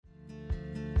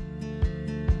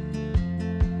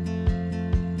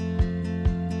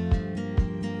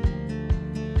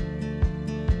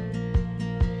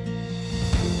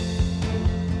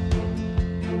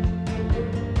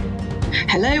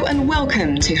Hello and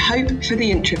welcome to Hope for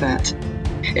the Introvert.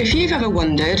 If you've ever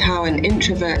wondered how an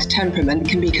introvert temperament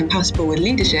can be compatible with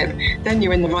leadership, then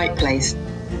you're in the right place.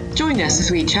 Join us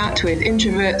as we chat with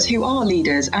introverts who are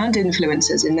leaders and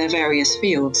influencers in their various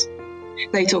fields.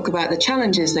 They talk about the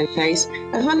challenges they face,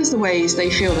 as well as the ways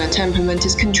they feel their temperament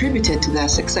has contributed to their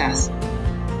success.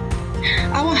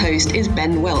 Our host is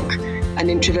Ben Welk, an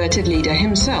introverted leader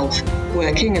himself,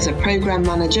 working as a program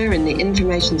manager in the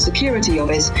Information Security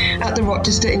Office at the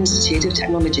Rochester Institute of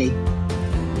Technology.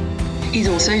 He's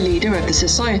also leader of the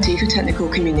Society for Technical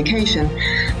Communication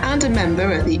and a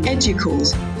member of the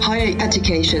EDUCAULS Higher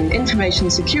Education Information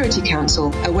Security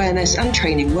Council Awareness and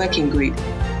Training Working Group.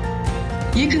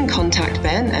 You can contact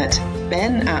Ben at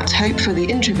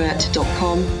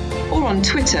ben@hopefortheintrovert.com or on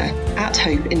Twitter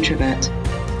 @HopeIntrovert.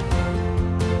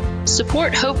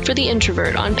 Support Hope for the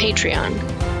Introvert on Patreon.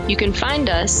 You can find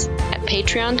us at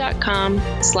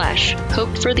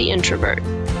patreon.com/hopefortheintrovert.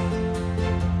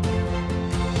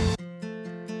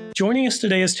 Joining us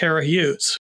today is Tara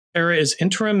Hughes. Tara is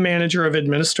Interim Manager of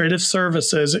Administrative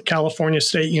Services at California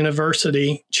State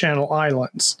University, Channel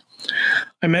Islands.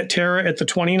 I met Tara at the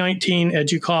 2019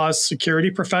 EDUCAUS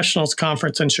Security Professionals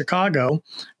Conference in Chicago,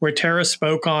 where Tara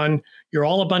spoke on "You're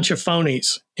All a Bunch of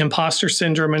Phonies, Imposter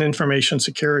Syndrome and Information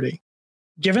Security."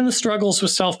 Given the struggles with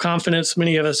self-confidence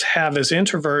many of us have as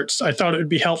introverts, I thought it would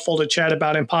be helpful to chat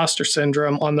about imposter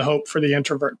syndrome on the Hope for the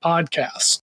Introvert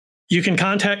podcast. You can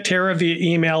contact Tara via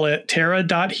email at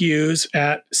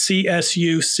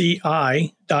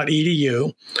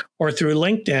tara.hughes@csuci.edu or through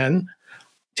LinkedIn,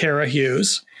 Tara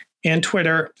Hughes, and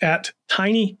Twitter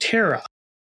 @TinyTara.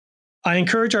 I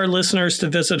encourage our listeners to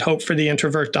visit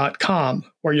hopefortheintrovert.com,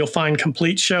 where you'll find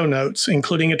complete show notes,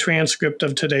 including a transcript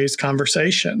of today's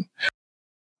conversation.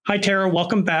 Hi, Tara.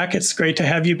 Welcome back. It's great to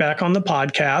have you back on the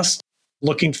podcast.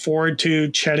 Looking forward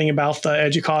to chatting about the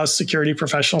EDUCAUS Security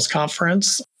Professionals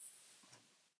Conference,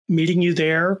 meeting you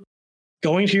there,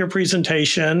 going to your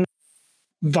presentation.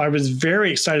 I was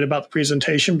very excited about the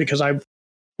presentation because I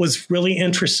was really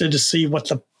interested to see what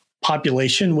the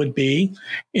population would be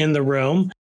in the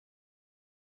room.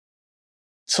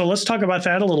 So let's talk about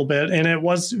that a little bit. And it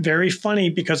was very funny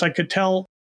because I could tell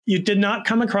you did not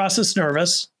come across as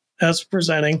nervous as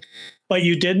presenting, but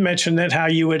you did mention that how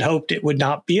you had hoped it would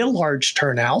not be a large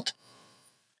turnout.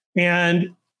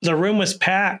 And the room was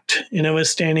packed and it was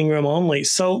standing room only.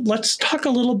 So let's talk a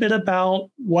little bit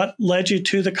about what led you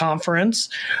to the conference,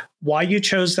 why you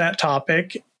chose that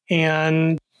topic,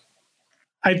 and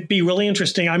I'd be really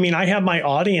interesting. I mean, I have my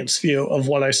audience view of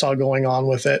what I saw going on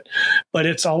with it, but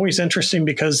it's always interesting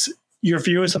because your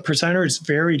view as a presenter is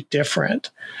very different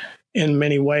in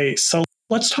many ways. So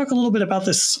let's talk a little bit about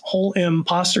this whole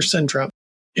imposter syndrome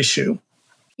issue.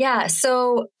 Yeah.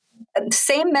 So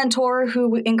same mentor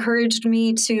who encouraged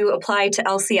me to apply to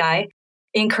LCI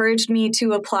encouraged me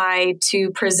to apply to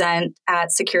present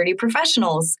at Security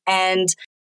Professionals. And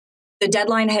the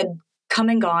deadline had come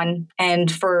and gone.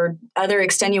 And for other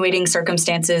extenuating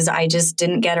circumstances, I just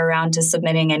didn't get around to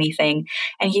submitting anything.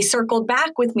 And he circled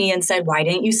back with me and said, "Why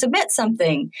didn't you submit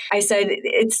something?" I said,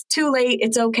 "It's too late.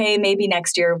 It's okay. Maybe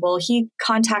next year." Well, he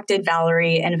contacted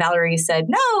Valerie and Valerie said,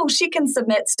 "No, she can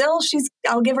submit still.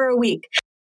 I'll give her a week."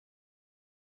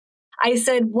 I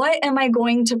said, "What am I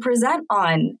going to present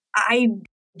on? I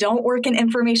don't work in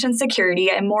information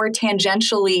security. I'm more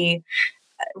tangentially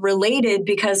related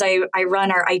because I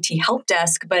run our IT help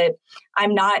desk, but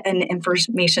I'm not an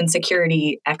information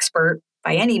security expert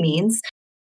by any means."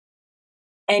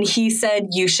 And he said,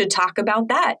 "You should talk about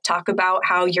that. Talk about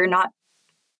how you're not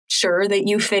sure that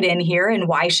you fit in here and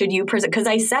why should you present?" Because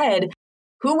I said,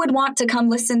 who would want to come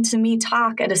listen to me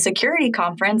talk at a security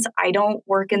conference? I don't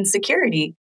work in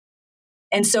security.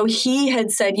 And so he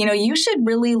had said, you should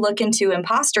really look into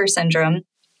imposter syndrome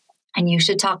and you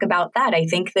should talk about that. I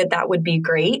think that would be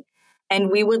great. And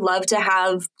we would love to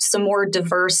have some more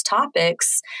diverse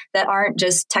topics that aren't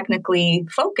just technically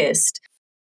focused.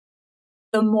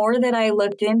 The more that I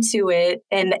looked into it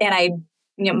and I,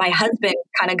 my husband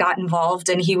kind of got involved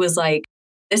and he was like,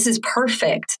 "This is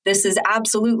perfect. This is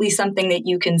absolutely something that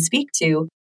you can speak to."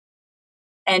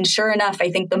 And sure enough,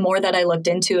 I think the more that I looked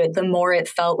into it, the more it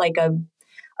felt like a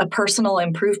personal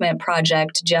improvement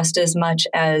project just as much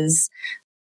as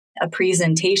a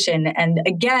presentation. And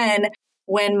again,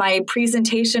 when my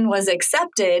presentation was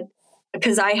accepted,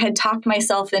 because I had talked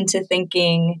myself into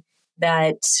thinking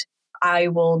that I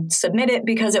will submit it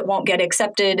because it won't get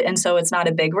accepted, and so it's not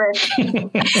a big risk.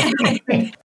 And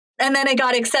then it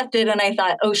got accepted and I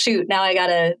thought, oh shoot, now I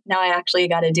actually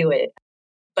gotta do it.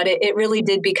 But it really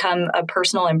did become a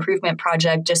personal improvement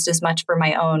project just as much for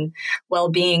my own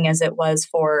well-being as it was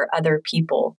for other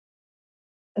people.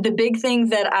 the big thing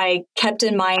that I kept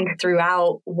in mind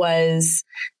throughout was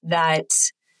that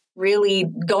really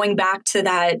going back to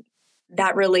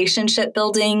that relationship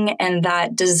building and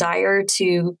that desire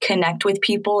to connect with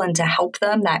people and to help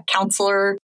them, that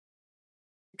counselor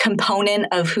component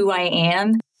of who I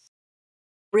am,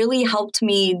 really helped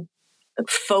me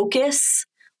focus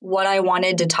what I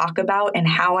wanted to talk about and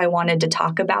how I wanted to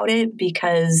talk about it,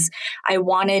 because I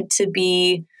wanted to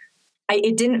be,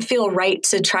 it didn't feel right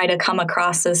to try to come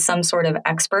across as some sort of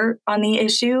expert on the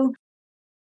issue.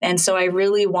 And so I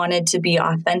really wanted to be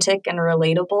authentic and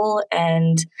relatable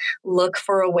and look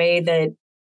for a way that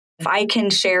if I can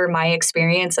share my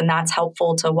experience and that's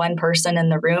helpful to one person in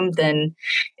the room, then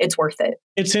it's worth it.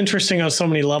 It's interesting on so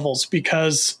many levels,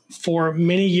 because for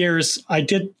many years I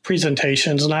did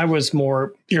presentations and I was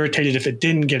more irritated if it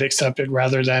didn't get accepted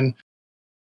rather than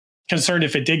concerned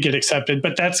if it did get accepted.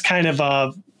 But that's kind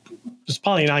of it's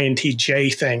probably an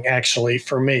INTJ thing actually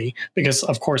for me, because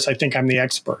of course I think I'm the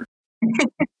expert.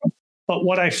 But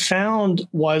what I found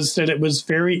was that it was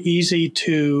very easy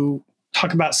to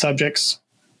talk about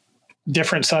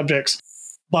different subjects.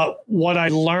 But what I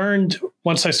learned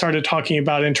once I started talking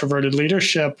about introverted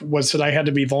leadership was that I had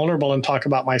to be vulnerable and talk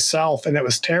about myself. And it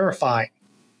was terrifying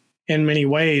in many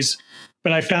ways.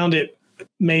 But I found it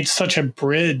made such a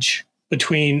bridge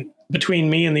between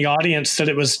me and the audience that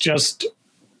it was just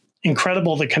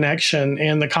incredible, the connection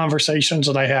and the conversations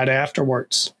that I had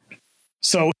afterwards.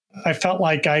 So I felt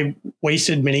like I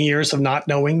wasted many years of not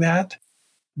knowing that.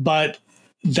 But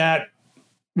that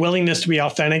willingness to be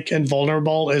authentic and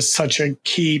vulnerable is such a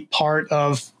key part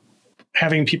of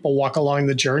having people walk along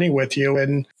the journey with you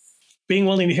and being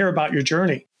willing to hear about your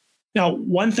journey. Now,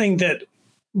 one thing that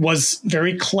was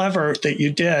very clever that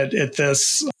you did at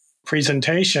this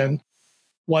presentation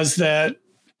was that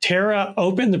Tara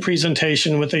opened the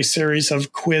presentation with a series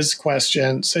of quiz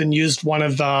questions and used one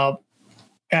of the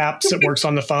apps that works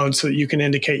on the phone so that you can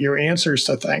indicate your answers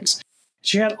to things.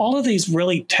 She had all of these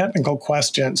really technical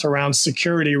questions around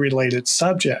security-related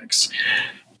subjects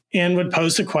and would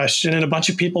pose a question and a bunch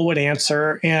of people would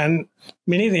answer, and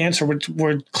many of the answers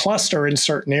would cluster in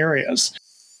certain areas.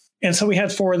 And so we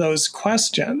had 4 of those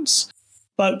questions.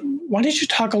 But why don't you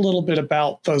talk a little bit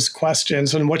about those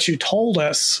questions and what you told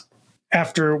us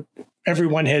after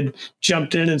everyone had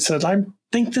jumped in and said, I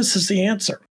think this is the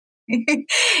answer?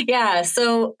 Yeah,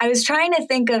 so I was trying to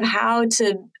think of how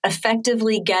to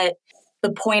effectively get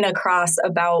the point across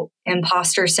about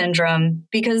imposter syndrome,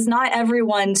 because not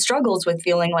everyone struggles with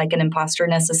feeling like an imposter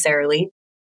necessarily.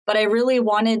 But I really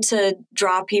wanted to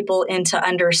draw people into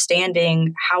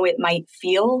understanding how it might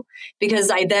feel,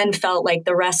 because I then felt like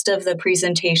the rest of the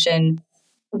presentation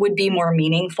would be more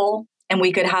meaningful and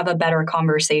we could have a better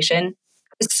conversation.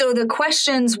 So the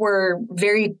questions were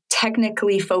very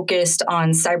technically focused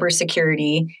on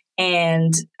cybersecurity.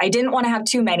 And I didn't want to have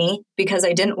too many because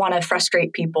I didn't want to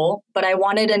frustrate people, but I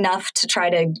wanted enough to try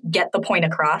to get the point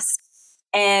across.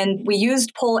 And we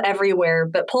used Poll Everywhere,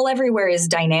 but Poll Everywhere is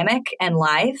dynamic and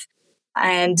live.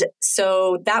 And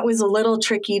so that was a little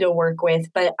tricky to work with,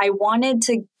 but I wanted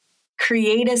to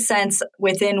create a sense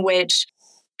within which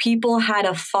people had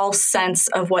a false sense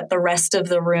of what the rest of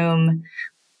the room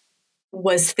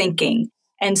was thinking.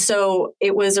 And so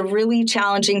it was a really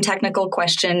challenging technical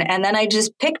question. And then I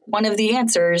just picked one of the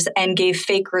answers and gave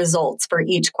fake results for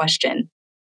each question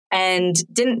and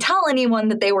didn't tell anyone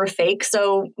that they were fake.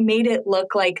 So made it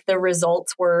look like the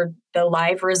results were the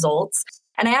live results.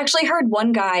 And I actually heard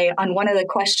one guy on one of the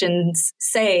questions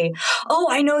say, "Oh,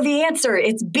 I know the answer.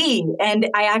 It's B." And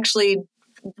I actually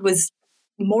was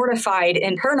mortified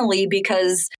internally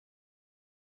because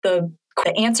the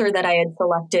answer that I had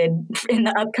selected in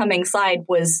the upcoming slide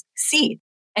was C.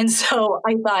 And so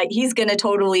I thought he's going to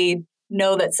totally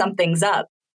know that something's up.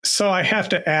 So I have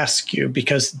to ask you,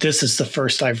 because this is the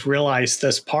first I've realized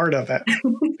this part of it,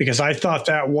 because I thought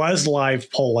that was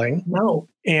live polling. No.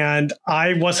 And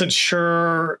I wasn't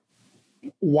sure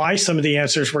why some of the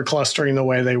answers were clustering the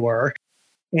way they were.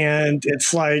 And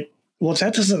it's like, well,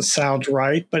 that doesn't sound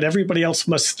right, but everybody else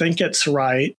must think it's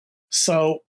right.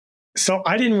 So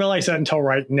I didn't realize that until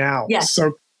right now. Yes.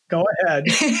 So go ahead.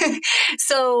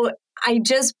 So I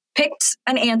just picked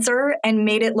an answer and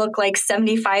made it look like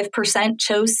 75%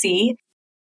 chose C.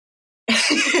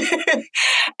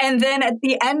 And then at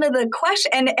the end of the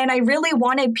question, and I really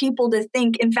wanted people to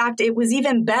think, in fact, it was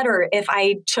even better if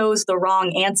I chose the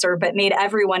wrong answer, but made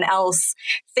everyone else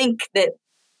think that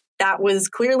that was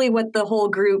clearly what the whole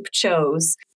group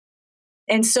chose.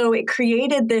 And so it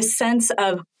created this sense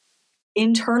of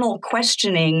internal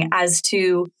questioning as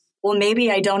to, well,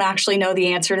 maybe I don't actually know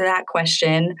the answer to that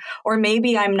question, or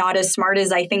maybe I'm not as smart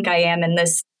as I think I am in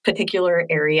this particular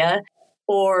area,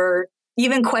 or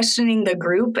even questioning the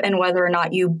group and whether or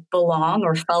not you belong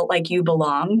or felt like you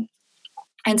belong.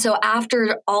 And so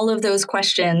after all of those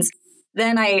questions,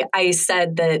 then I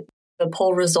said that the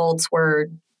poll results were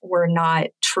not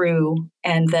true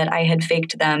and that I had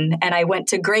faked them. And I went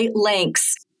to great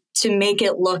lengths to make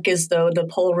it look as though the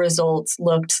poll results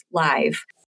looked live.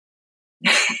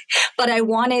 But I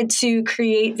wanted to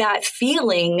create that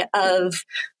feeling of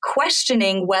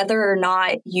questioning whether or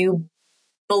not you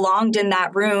belonged in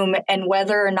that room and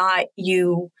whether or not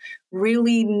you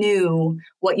really knew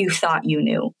what you thought you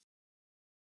knew.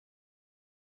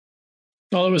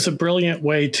 Well, it was a brilliant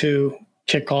way to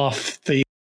kick off the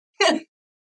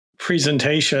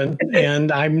presentation.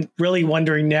 And I'm really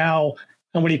wondering now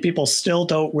how many people still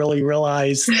don't really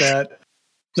realize that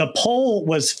the poll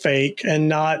was fake and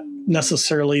not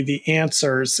necessarily the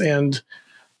answers. And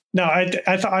no,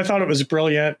 I thought it was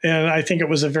brilliant. And I think it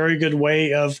was a very good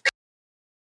way of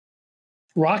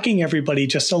rocking everybody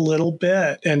just a little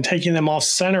bit and taking them off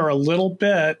center a little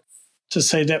bit to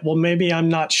say that, well, maybe I'm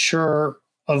not sure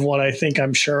of what I think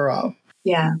I'm sure of.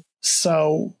 Yeah.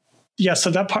 So, yeah,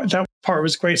 so that part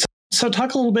was great. So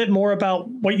talk a little bit more about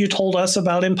what you told us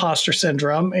about imposter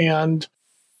syndrome. And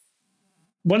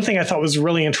one thing I thought was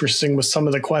really interesting was some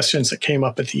of the questions that came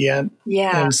up at the end.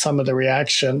 Yeah. And some of the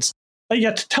reactions. But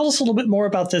yeah, tell us a little bit more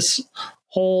about this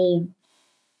whole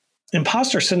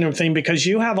imposter syndrome thing, because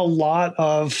you have a lot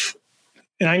of,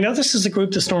 and I know this is a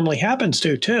group this normally happens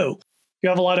to too. You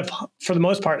have a lot of, for the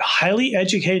most part, highly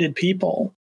educated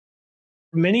people.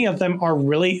 Many of them are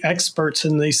really experts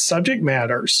in these subject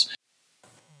matters.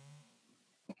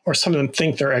 Or some of them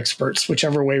think they're experts,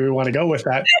 whichever way we want to go with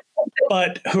that,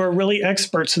 but who are really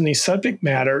experts in these subject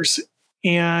matters.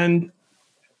 And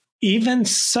even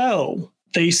so,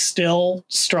 they still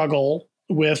struggle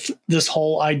with this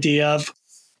whole idea of,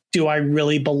 do I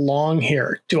really belong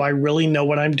here? Do I really know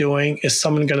what I'm doing? Is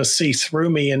someone going to see through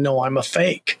me and know I'm a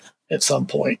fake at some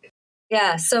point?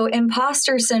 Yeah. So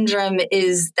imposter syndrome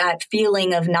is that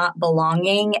feeling of not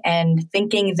belonging and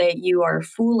thinking that you are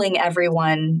fooling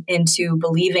everyone into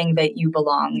believing that you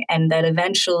belong, and that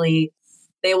eventually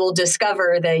they will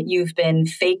discover that you've been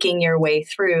faking your way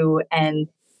through and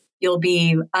you'll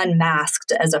be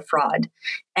unmasked as a fraud.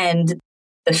 And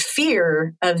the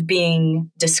fear of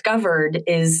being discovered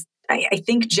is, I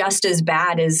think, just as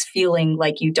bad as feeling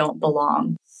like you don't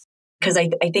belong, because I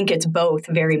think it's both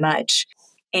very much.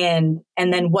 And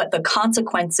then what the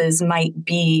consequences might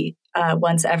be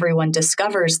once everyone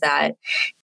discovers that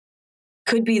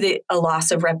could be a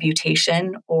loss of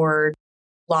reputation or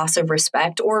loss of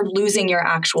respect or losing your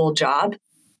actual job.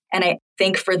 And I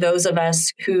think for those of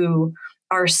us who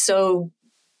are so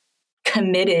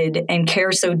committed and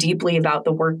care so deeply about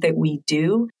the work that we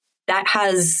do, that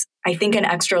has, I think, an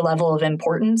extra level of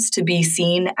importance to be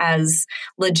seen as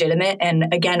legitimate.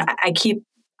 And again,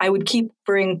 I would keep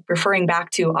referring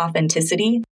back to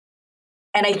authenticity.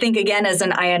 And I think, again, as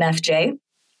an INFJ,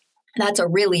 that's a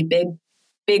really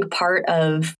big part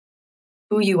of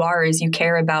who you are, is you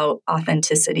care about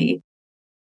authenticity.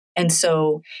 And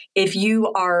so if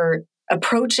you are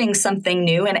approaching something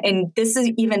new, and this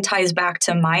even ties back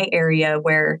to my area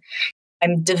where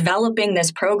I'm developing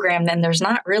this program, then there's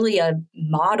not really a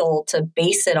model to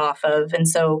base it off of. And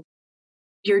so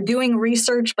you're doing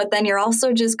research, but then you're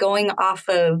also just going off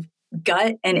of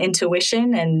gut and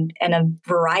intuition and a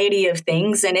variety of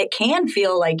things. And it can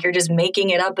feel like you're just making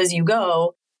it up as you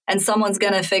go, and someone's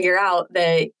going to figure out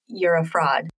that you're a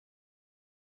fraud.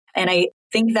 And I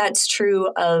think that's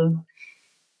true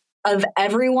of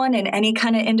everyone in any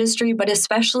kind of industry, but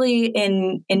especially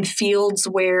in fields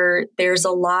where there's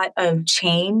a lot of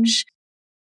change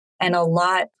and a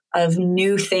lot of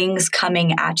new things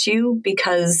coming at you.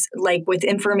 Because like with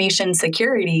information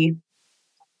security,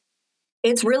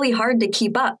 it's really hard to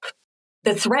keep up.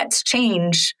 The threats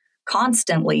change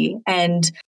constantly,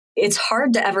 and it's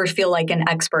hard to ever feel like an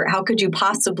expert. How could you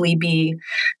possibly be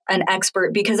an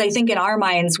expert? Because I think in our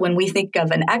minds, when we think of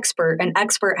an expert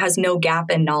has no gap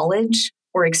in knowledge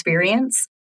or experience.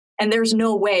 And there's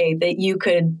no way that you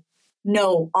could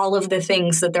know all of the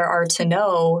things that there are to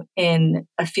know in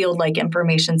a field like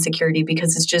information security,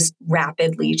 because it's just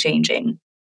rapidly changing.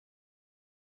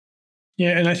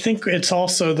 Yeah, and I think it's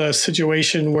also the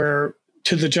situation where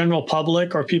to the general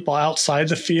public or people outside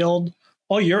the field,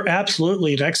 oh, you're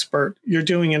absolutely an expert. You're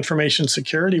doing information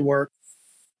security work.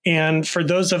 And for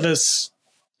those of us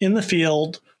in the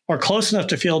field or close enough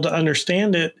to field to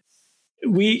understand it,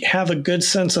 we have a good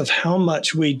sense of how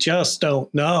much we just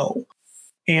don't know.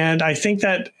 And I think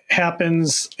that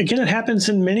happens, again, it happens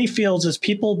in many fields as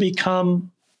people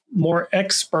become more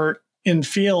expert in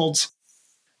fields.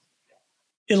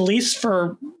 at least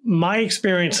for my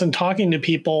experience in talking to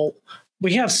people,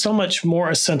 we have so much more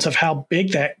a sense of how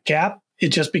big that gap, it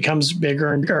just becomes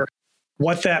bigger and bigger.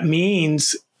 What that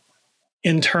means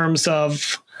in terms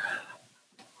of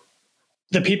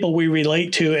the people we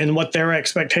relate to and what their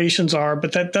expectations are.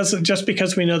 But that doesn't, just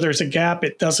because we know there's a gap,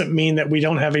 it doesn't mean that we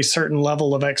don't have a certain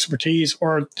level of expertise,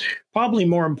 or probably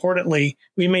more importantly,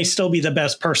 we may still be the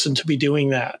best person to be doing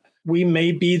that. We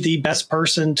may be the best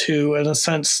person to, in a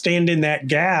sense, stand in that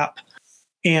gap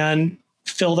and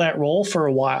fill that role for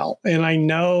a while. And I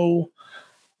know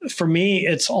for me,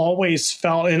 it's always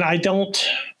felt, and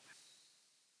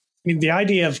the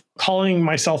idea of calling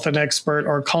myself an expert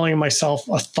or calling myself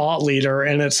a thought leader,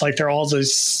 and it's like there are all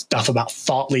this stuff about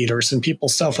thought leaders and people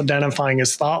self-identifying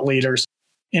as thought leaders.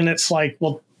 And it's like,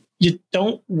 well, you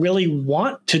don't really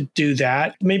want to do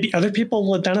that. Maybe other people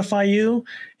will identify you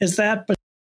as that, but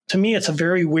to me, it's a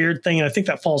very weird thing. And I think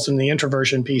that falls in the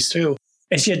introversion piece too,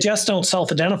 is you just don't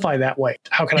self-identify that way.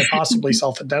 How can I possibly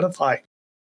self-identify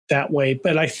that way?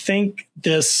 But I think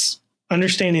this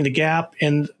understanding the gap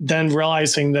and then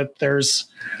realizing that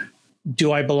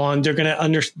do I belong? They're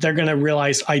going to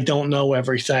realize I don't know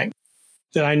everything,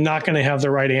 that I'm not going to have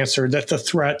the right answer, that the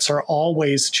threats are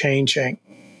always changing,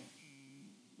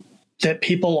 that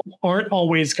people aren't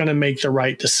always going to make the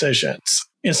right decisions.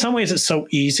 In some ways, it's so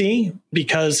easy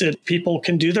because people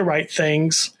can do the right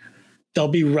things. They'll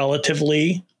be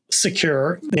relatively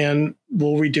secure and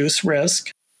will reduce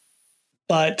risk.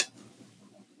 But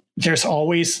there's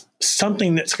always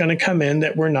something that's going to come in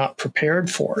that we're not prepared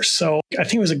for. So I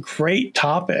think it was a great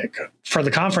topic for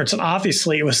the conference. And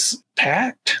obviously it was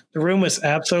packed. The room was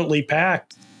absolutely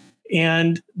packed.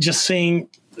 And just seeing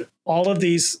all of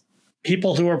these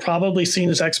people who are probably seen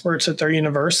as experts at their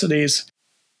universities,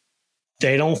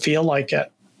 they don't feel like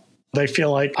it. They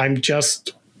feel like I'm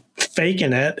just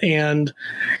faking it. And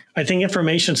I think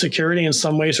information security in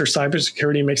some ways, or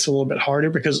cybersecurity, makes it a little bit harder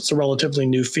because it's a relatively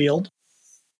new field.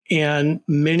 And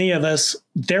many of us,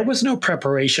 there was no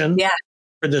preparation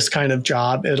for this kind of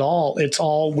job at all. It's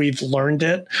all, we've learned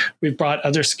it. We've brought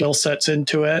other skill sets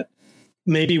into it.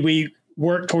 Maybe we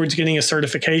work towards getting a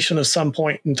certification at some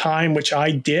point in time, which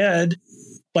I did.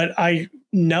 But I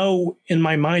know in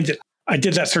my mind that I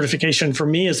did that certification for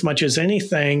me as much as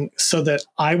anything so that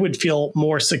I would feel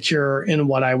more secure in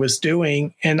what I was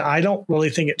doing. And I don't really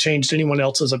think it changed anyone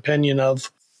else's opinion of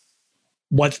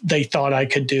what they thought I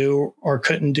could do or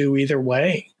couldn't do either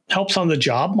way. Helps on the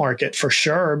job market for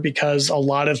sure, because a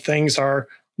lot of things are,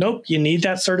 nope, you need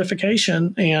that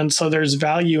certification. And so there's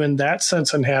value in that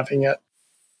sense in having it.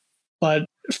 But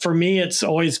for me, it's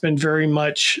always been very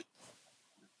much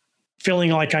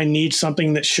feeling like I need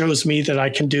something that shows me that I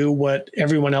can do what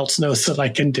everyone else knows that I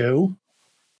can do.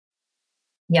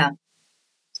 Yeah.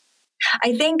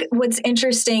 I think what's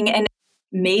interesting, and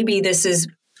maybe this is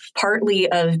partly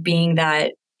of being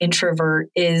that introvert,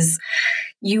 is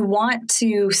you want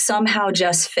to somehow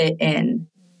just fit in.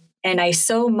 And I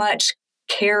so much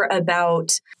care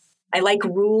about, I like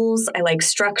rules, I like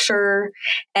structure,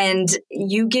 and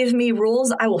you give me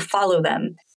rules, I will follow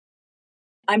them.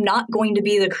 I'm not going to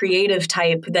be the creative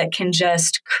type that can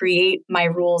just create my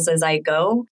rules as I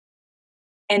go.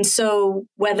 And so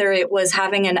whether it was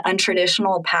having an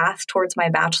untraditional path towards my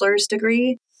bachelor's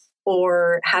degree,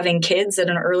 or having kids at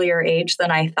an earlier age than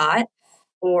I thought,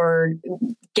 or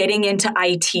getting into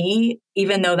IT,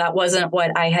 even though that wasn't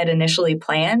what I had initially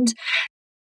planned,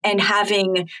 and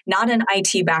having not an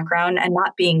IT background and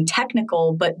not being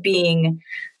technical, but being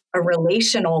a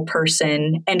relational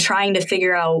person and trying to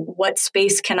figure out what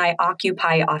space can I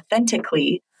occupy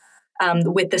authentically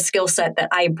with the skill set that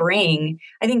I bring.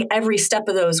 I think every step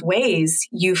of those ways,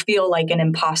 you feel like an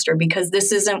imposter because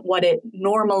this isn't what it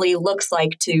normally looks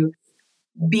like to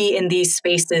be in these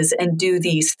spaces and do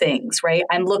these things, right?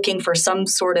 I'm looking for some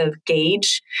sort of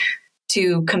gauge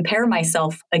to compare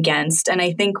myself against. And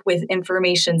I think with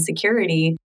information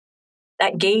security,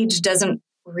 that gauge doesn't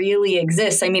really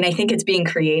exist. I mean, I think it's being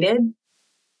created,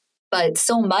 but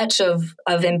so much of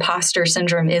imposter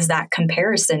syndrome is that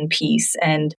comparison piece.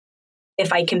 And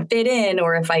if I can fit in,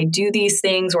 or if I do these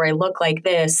things, or I look like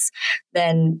this,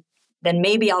 then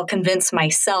maybe I'll convince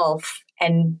myself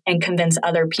and convince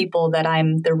other people that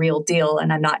I'm the real deal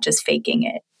and I'm not just faking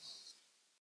it.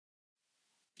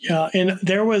 Yeah. And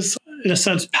there was, in a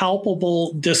sense,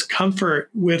 palpable discomfort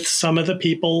with some of the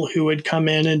people who had come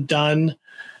in and done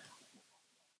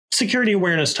security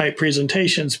awareness type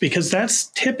presentations, because that's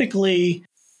typically,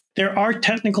 there are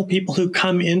technical people who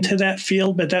come into that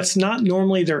field, but that's not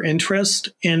normally their interest.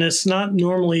 And it's not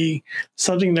normally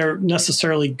something they're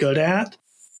necessarily good at.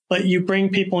 but you bring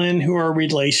people in who are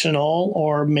relational,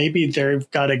 or maybe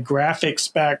they've got a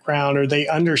graphics background, or they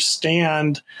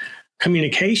understand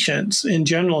communications in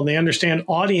general. They understand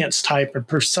audience type and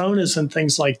personas and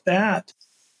things like that.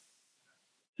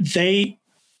 They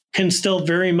can still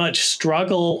very much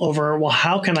struggle over, well,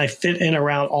 how can I fit in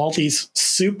around all these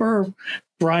super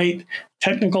bright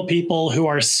technical people who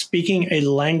are speaking a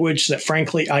language that,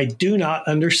 frankly, I do not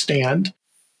understand.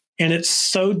 And it's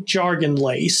so jargon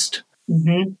laced.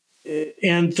 Mm-hmm.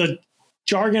 And the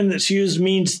jargon that's used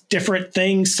means different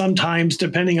things sometimes,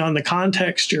 depending on the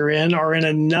context you're in, or in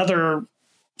another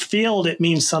field, it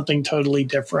means something totally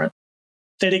different,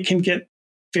 that it can get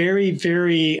very,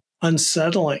 very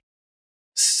unsettling.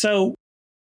 So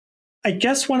I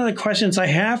guess one of the questions I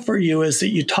have for you is that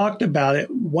you talked about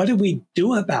it. What do we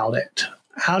do about it?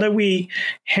 How do we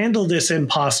handle this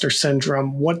imposter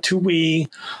syndrome? What do we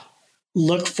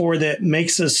look for that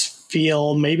makes us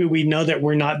feel, maybe we know that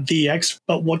we're not the expert,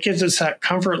 but what gives us that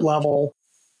comfort level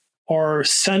or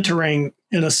centering,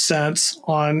 in a sense,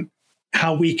 on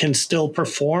how we can still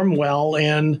perform well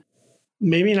and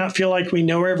maybe not feel like we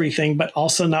know everything, but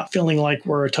also not feeling like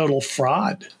we're a total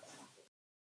fraud?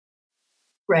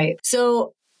 Right.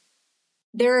 So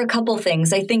there are a couple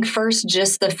things. I think first,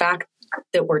 just the fact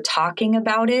that we're talking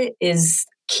about it is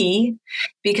key,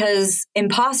 because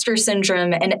imposter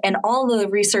syndrome and all the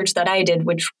research that I did,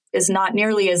 which is not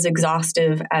nearly as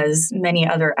exhaustive as many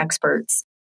other experts,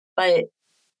 but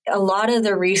a lot of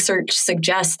the research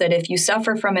suggests that if you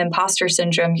suffer from imposter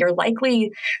syndrome, you're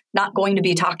likely not going to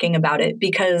be talking about it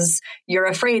because you're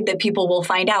afraid that people will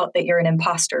find out that you're an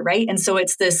imposter, right? And so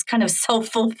it's this kind of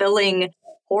self-fulfilling,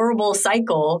 horrible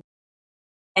cycle.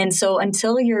 And so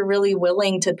until you're really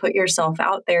willing to put yourself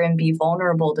out there and be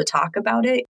vulnerable to talk about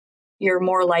it, you're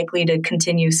more likely to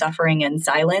continue suffering in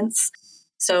silence.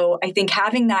 So I think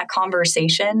having that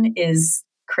conversation is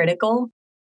critical.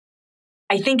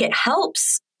 I think it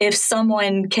helps if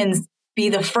someone can be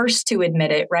the first to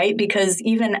admit it, right? Because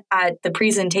even at the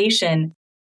presentation,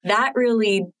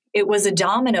 it was a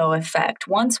domino effect.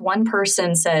 Once one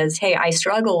person says, hey, I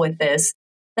struggle with this,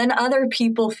 then other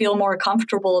people feel more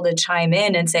comfortable to chime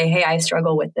in and say, hey, I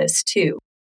struggle with this too.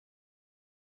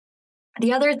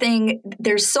 The other thing,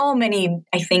 there's so many,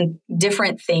 I think,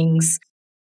 different things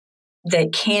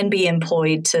that can be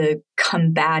employed to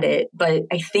combat it. But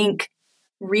I think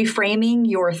reframing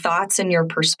your thoughts and your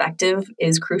perspective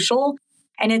is crucial.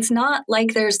 And it's not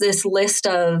like there's this list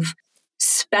of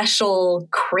special,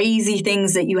 crazy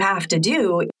things that you have to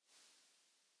do.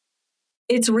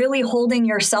 It's really holding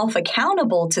yourself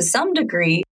accountable to some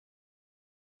degree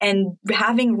and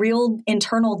having real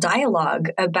internal dialogue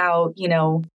about,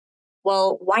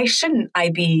 well, why shouldn't I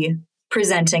be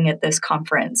presenting at this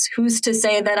conference? Who's to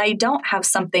say that I don't have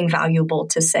something valuable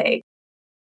to say?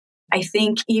 I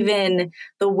think even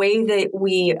the way that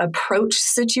we approach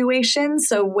situations,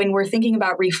 so when we're thinking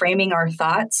about reframing our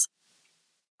thoughts,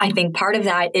 I think part of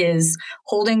that is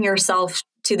holding yourself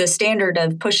to the standard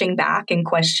of pushing back and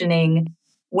questioning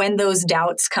when those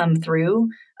doubts come through,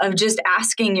 of just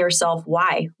asking yourself,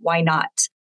 why not?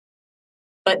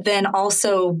 But then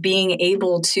also being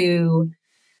able to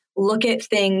look at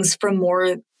things from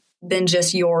more than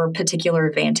just your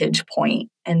particular vantage point.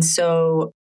 And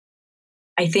so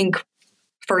I think,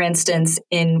 for instance,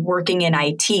 in working in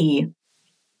IT,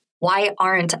 why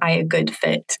aren't I a good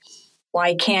fit?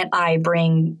 Why can't I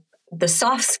bring the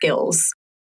soft skills?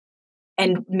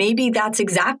 And maybe that's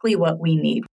exactly what we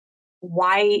need.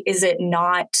 Why is it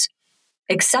not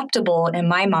acceptable in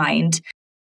my mind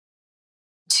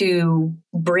to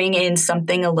bring in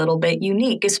something a little bit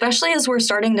unique, especially as we're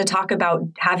starting to talk about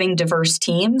having diverse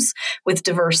teams with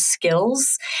diverse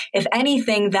skills? If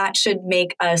anything, that should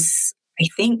make us, I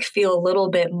think, feel a little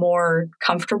bit more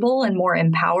comfortable and more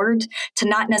empowered to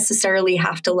not necessarily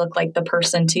have to look like the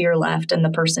person to your left and the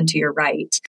person to your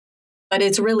right. But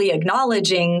it's really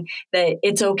acknowledging that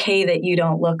it's okay that you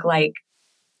don't look like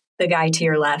the guy to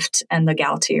your left and the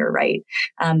gal to your right.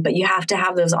 But you have to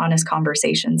have those honest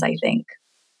conversations, I think.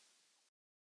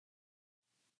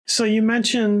 So you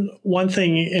mentioned one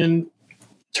thing in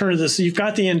terms of this. You've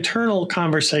got the internal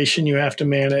conversation you have to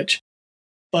manage,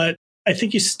 but I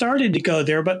think you started to go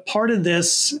there. But part of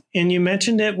this, and you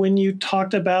mentioned it when you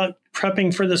talked about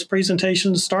prepping for this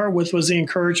presentation to start with, was the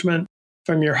encouragement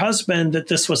from your husband that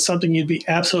this was something you'd be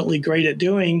absolutely great at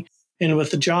doing, and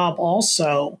with the job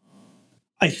also.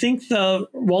 I think the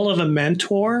role of a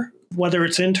mentor, whether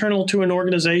it's internal to an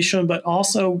organization, but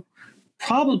also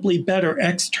probably better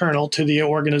external to the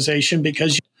organization,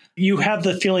 because you have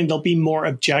the feeling they'll be more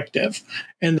objective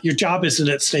and your job isn't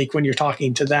at stake when you're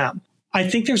talking to them. I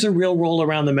think there's a real role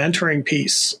around the mentoring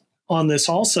piece on this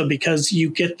also because you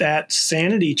get that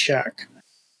sanity check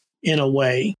in a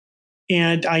way.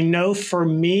 And I know for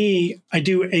me, I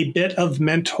do a bit of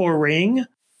mentoring,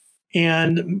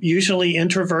 and usually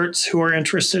introverts who are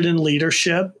interested in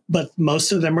leadership, but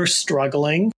most of them are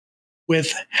struggling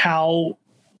with how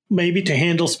maybe to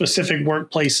handle specific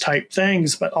workplace type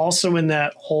things, but also in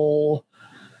that whole,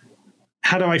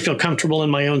 how do I feel comfortable in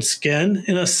my own skin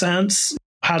in a sense?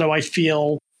 How do I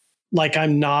feel like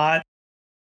I'm not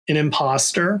an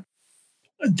imposter?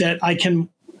 That I can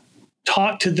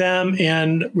talk to them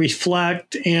and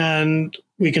reflect, and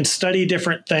we can study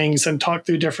different things and talk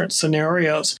through different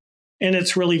scenarios. And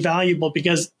it's really valuable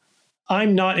because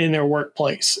I'm not in their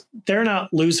workplace. They're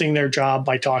not losing their job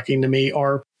by talking to me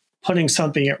or putting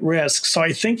something at risk. So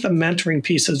I think the mentoring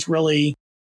piece is really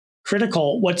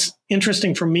critical. What's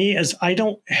interesting for me is I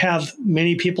don't have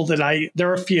many people there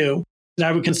are a few that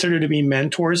I would consider to be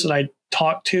mentors that I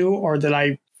talk to or that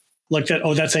I looked at,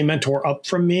 oh, that's a mentor up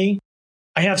from me.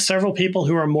 I have several people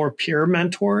who are more peer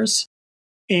mentors,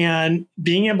 and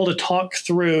being able to talk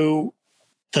through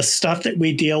the stuff that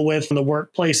we deal with in the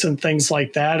workplace and things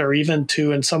like that, or even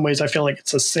to, in some ways, I feel like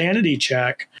it's a sanity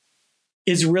check,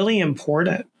 is really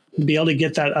important. Be able to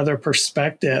get that other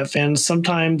perspective. And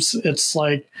sometimes it's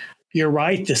like, you're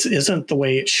right, this isn't the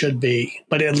way it should be.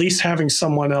 But at least having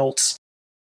someone else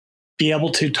be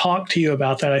able to talk to you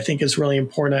about that, I think is really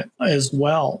important as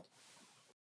well.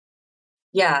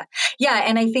 Yeah. Yeah.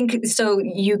 And I think so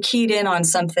you keyed in on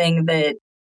something that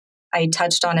I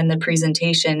touched on in the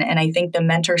presentation. And I think the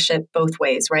mentorship both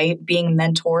ways, right? Being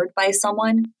mentored by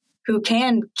someone who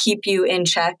can keep you in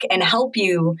check and help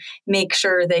you make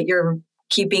sure that you're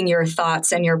keeping your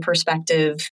thoughts and your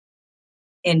perspective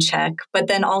in check, but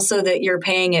then also that you're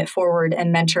paying it forward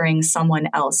and mentoring someone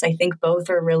else. I think both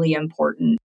are really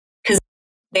important because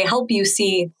they help you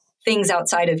see things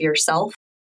outside of yourself,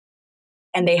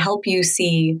 and they help you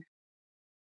see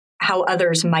how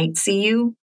others might see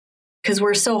you, because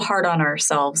we're so hard on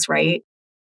ourselves, right?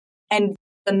 And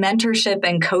the mentorship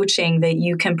and coaching that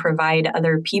you can provide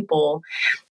other people.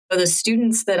 For the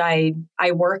students that I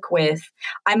work with,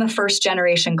 I'm a first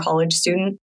generation college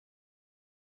student.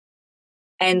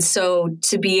 And so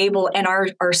to be able, and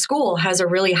our school has a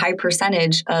really high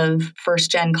percentage of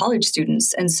first gen college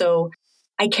students. And so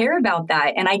I care about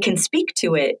that and I can speak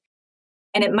to it.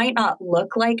 And it might not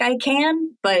look like I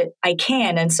can, but I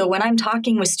can. And so when I'm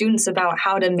talking with students about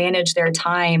how to manage their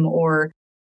time or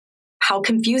how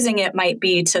confusing it might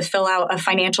be to fill out a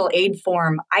financial aid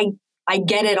form, I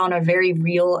get it on a very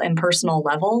real and personal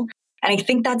level. And I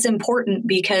think that's important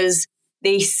because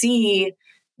they see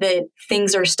that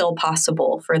things are still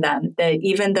possible for them, that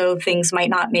even though things might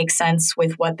not make sense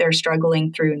with what they're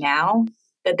struggling through now,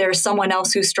 that there's someone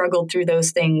else who struggled through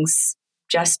those things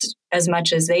just as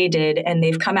much as they did, and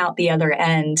they've come out the other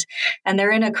end, and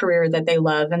they're in a career that they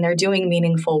love, and they're doing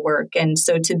meaningful work. And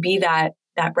so to be that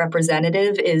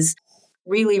representative is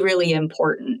really, really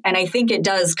important. And I think it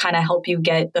does kind of help you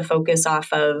get the focus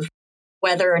off of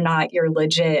whether or not you're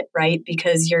legit, right?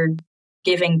 Because you're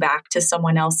giving back to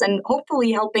someone else and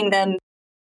hopefully helping them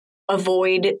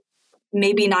avoid,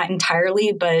 maybe not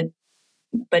entirely,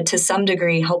 but to some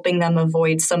degree, helping them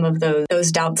avoid some of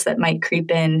those doubts that might creep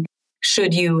in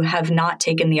should you have not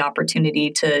taken the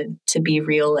opportunity to be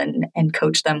real and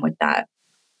coach them with that.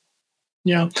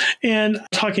 Yeah. And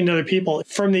talking to other people,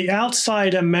 from the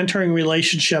outside, a mentoring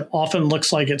relationship often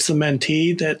looks like it's the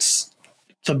mentee that's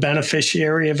the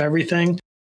beneficiary of everything.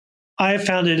 I have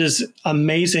found it is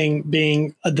amazing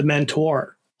being the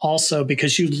mentor also,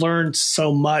 because you learn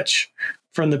so much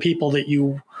from the people that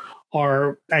you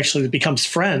are actually, it becomes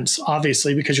friends,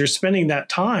 obviously, because you're spending that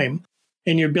time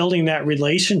and you're building that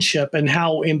relationship and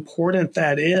how important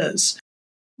that is.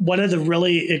 One of the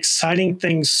really exciting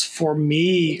things for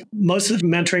me, most of the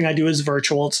mentoring I do is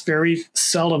virtual. It's very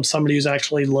seldom somebody who's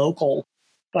actually local.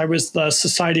 I was the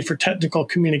Society for Technical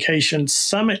Communication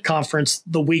Summit conference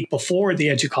the week before the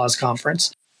EDUCAUSE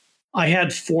conference. I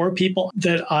had 4 people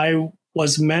that I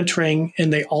was mentoring,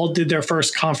 and they all did their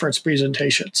first conference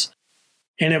presentations.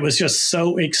 And it was just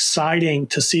so exciting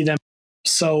to see them.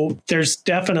 So there's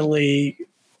definitely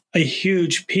a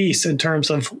huge piece in terms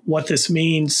of what this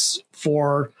means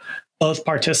for both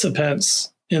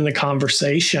participants in the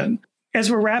conversation. As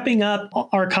we're wrapping up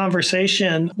our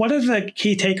conversation, what are the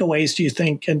key takeaways, do you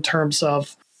think, in terms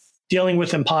of dealing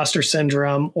with imposter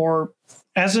syndrome, or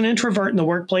as an introvert in the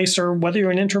workplace, or whether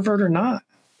you're an introvert or not?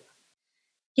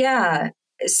 Yeah.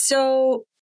 So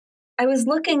I was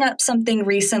looking up something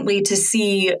recently to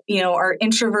see, are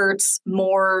introverts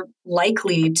more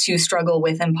likely to struggle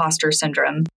with imposter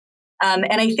syndrome? And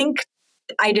I think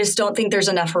I just don't think there's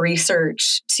enough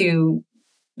research to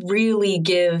really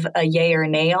give a yay or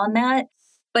nay on that.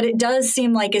 But it does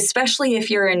seem like, especially if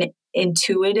you're an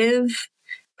intuitive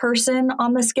person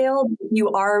on the scale, you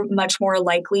are much more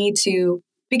likely to,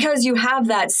 because you have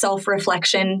that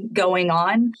self-reflection going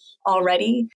on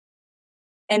already.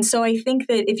 And so I think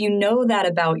that if you know that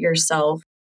about yourself,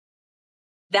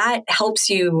 that helps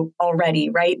you already,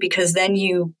 right? Because then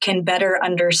you can better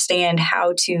understand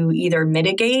how to either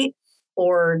mitigate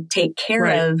or take care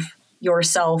of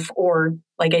yourself, or,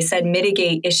 like I said,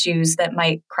 mitigate issues that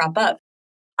might crop up.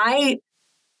 I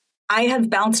have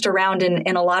bounced around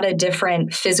in a lot of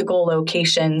different physical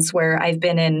locations where I've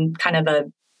been in kind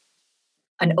of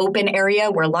an open area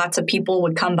where lots of people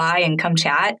would come by and come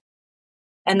chat.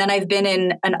 And then I've been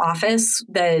in an office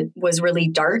that was really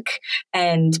dark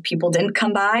and people didn't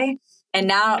come by. And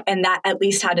that at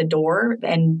least had a door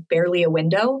and barely a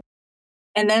window.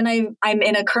 And then I'm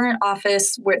in a current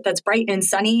office that's bright and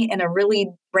sunny and a really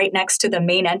right next to the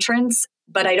main entrance,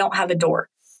 but I don't have a door.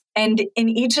 And in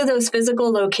each of those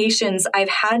physical locations, I've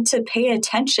had to pay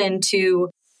attention to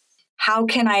how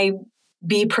can I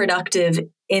be productive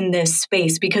in this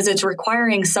space, because it's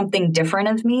requiring something different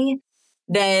of me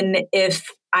than if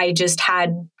I just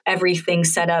had everything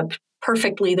set up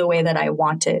perfectly the way that I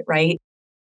want it, right?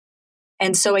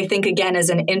 And so I think, again, as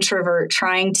an introvert,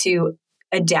 trying to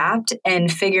adapt and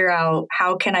figure out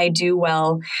how can I do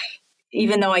well,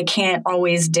 even though I can't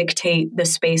always dictate the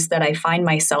space that I find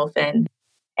myself in.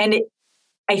 And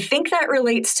I think that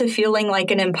relates to feeling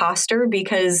like an imposter,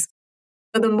 because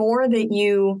the more that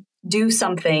you do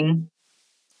something,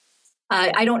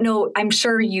 I don't know, I'm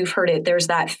sure you've heard it. There's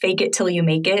that fake it till you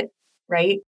make it,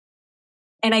 right?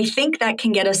 And I think that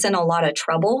can get us in a lot of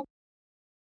trouble,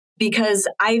 because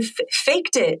I've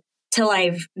faked it till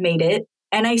I've made it,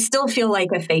 and I still feel like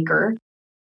a faker.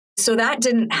 So that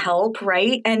didn't help,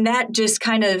 right? And that just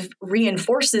kind of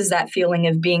reinforces that feeling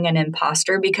of being an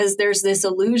imposter, because there's this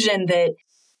illusion that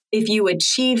if you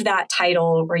achieve that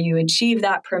title or you achieve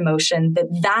that promotion,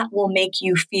 that will make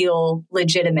you feel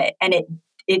legitimate. And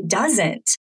it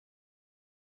doesn't.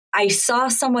 I saw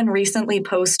someone recently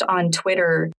post on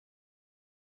Twitter,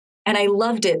 and I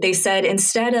loved it. They said,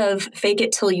 instead of fake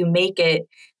it till you make it,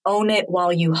 own it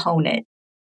while you hone it.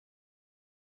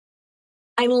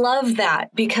 I love that,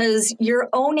 because you're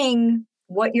owning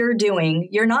what you're doing.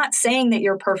 You're not saying that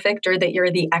you're perfect or that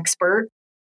you're the expert,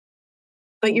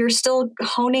 but you're still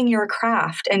honing your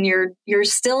craft, and you're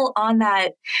still on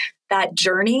that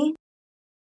journey.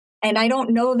 And I don't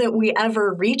know that we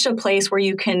ever reach a place where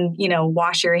you can,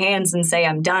 wash your hands and say,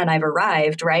 I'm done, I've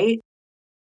arrived, right?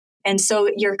 And so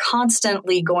you're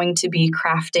constantly going to be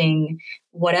crafting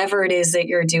whatever it is that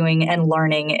you're doing and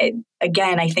learning.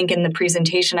 Again, I think in the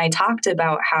presentation, I talked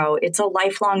about how it's a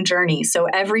lifelong journey. So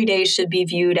every day should be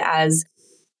viewed as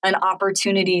an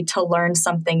opportunity to learn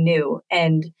something new.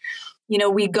 And,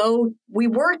 we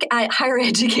work at higher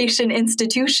education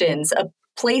institutions, a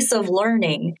place of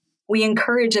learning. We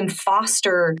encourage and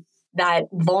foster that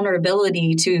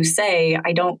vulnerability to say,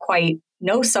 I don't quite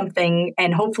know something,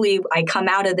 and hopefully I come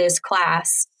out of this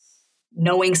class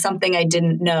knowing something I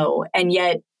didn't know. And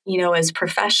yet, as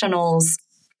professionals,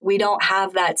 we don't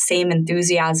have that same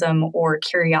enthusiasm or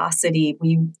curiosity.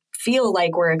 We feel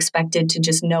like we're expected to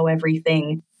just know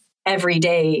everything every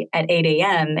day at 8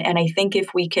 a.m. And I think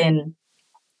if we can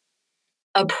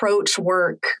approach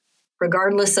work,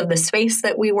 regardless of the space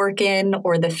that we work in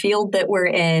or the field that we're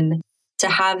in, to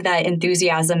have that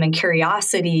enthusiasm and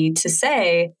curiosity to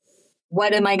say,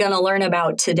 what am I going to learn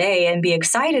about today, and be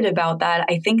excited about that,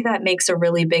 I think that makes a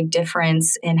really big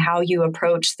difference in how you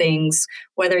approach things,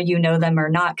 whether you know them or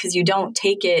not, because you don't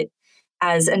take it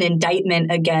as an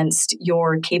indictment against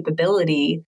your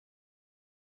capability.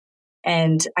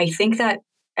 And I think that,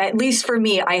 at least for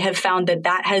me, I have found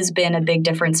that has been a big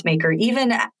difference maker,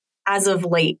 even as of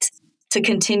late, to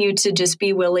continue to just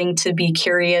be willing to be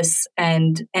curious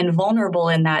and vulnerable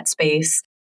in that space.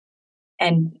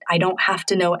 And I don't have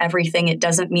to know everything. It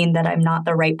doesn't mean that I'm not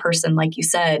the right person, like you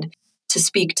said, to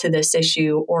speak to this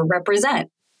issue or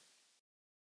represent.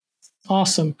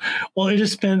 Awesome. Well, it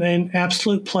has been an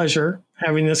absolute pleasure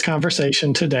having this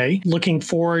conversation today. Looking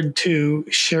forward to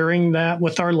sharing that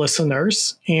with our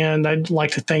listeners. And I'd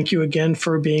like to thank you again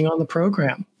for being on the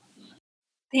program.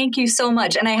 Thank you so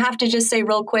much. And I have to just say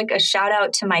real quick, a shout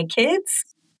out to my kids,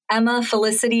 Emma,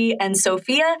 Felicity, and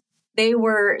Sophia. They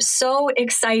were so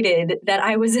excited that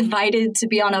I was invited to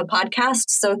be on a podcast.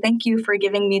 So thank you for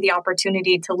giving me the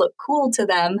opportunity to look cool to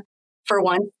them. For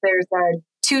once, there's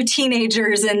 2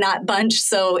 teenagers in that bunch.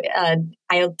 So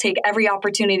I'll take every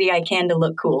opportunity I can to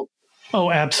look cool. Oh,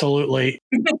 absolutely.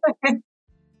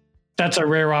 That's a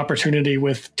rare opportunity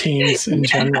with teens in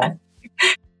general.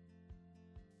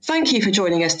 Thank you for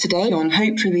joining us today on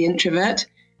Hope for the Introvert.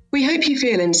 We hope you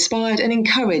feel inspired and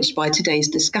encouraged by today's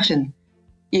discussion.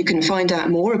 You can find out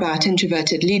more about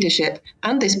introverted leadership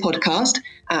and this podcast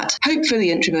at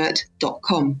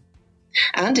hopefortheintrovert.com.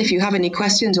 And if you have any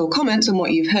questions or comments on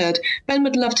what you've heard, Ben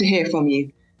would love to hear from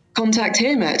you. Contact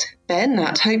him at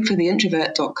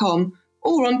ben@hopefortheintrovert.com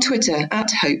or on Twitter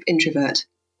 @hopeintrovert.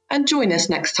 And join us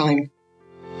next time.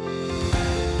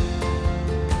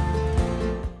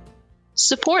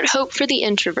 Support Hope for the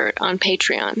Introvert on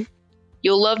Patreon.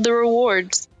 You'll love the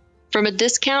rewards, from a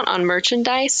discount on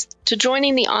merchandise to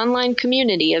joining the online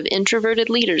community of introverted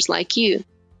leaders like you.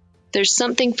 There's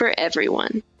something for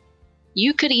everyone.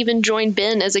 You could even join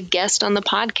Ben as a guest on the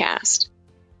podcast.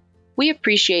 We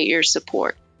appreciate your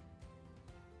support.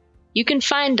 You can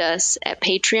find us at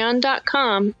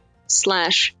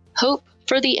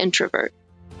patreon.com/hopefortheintrovert.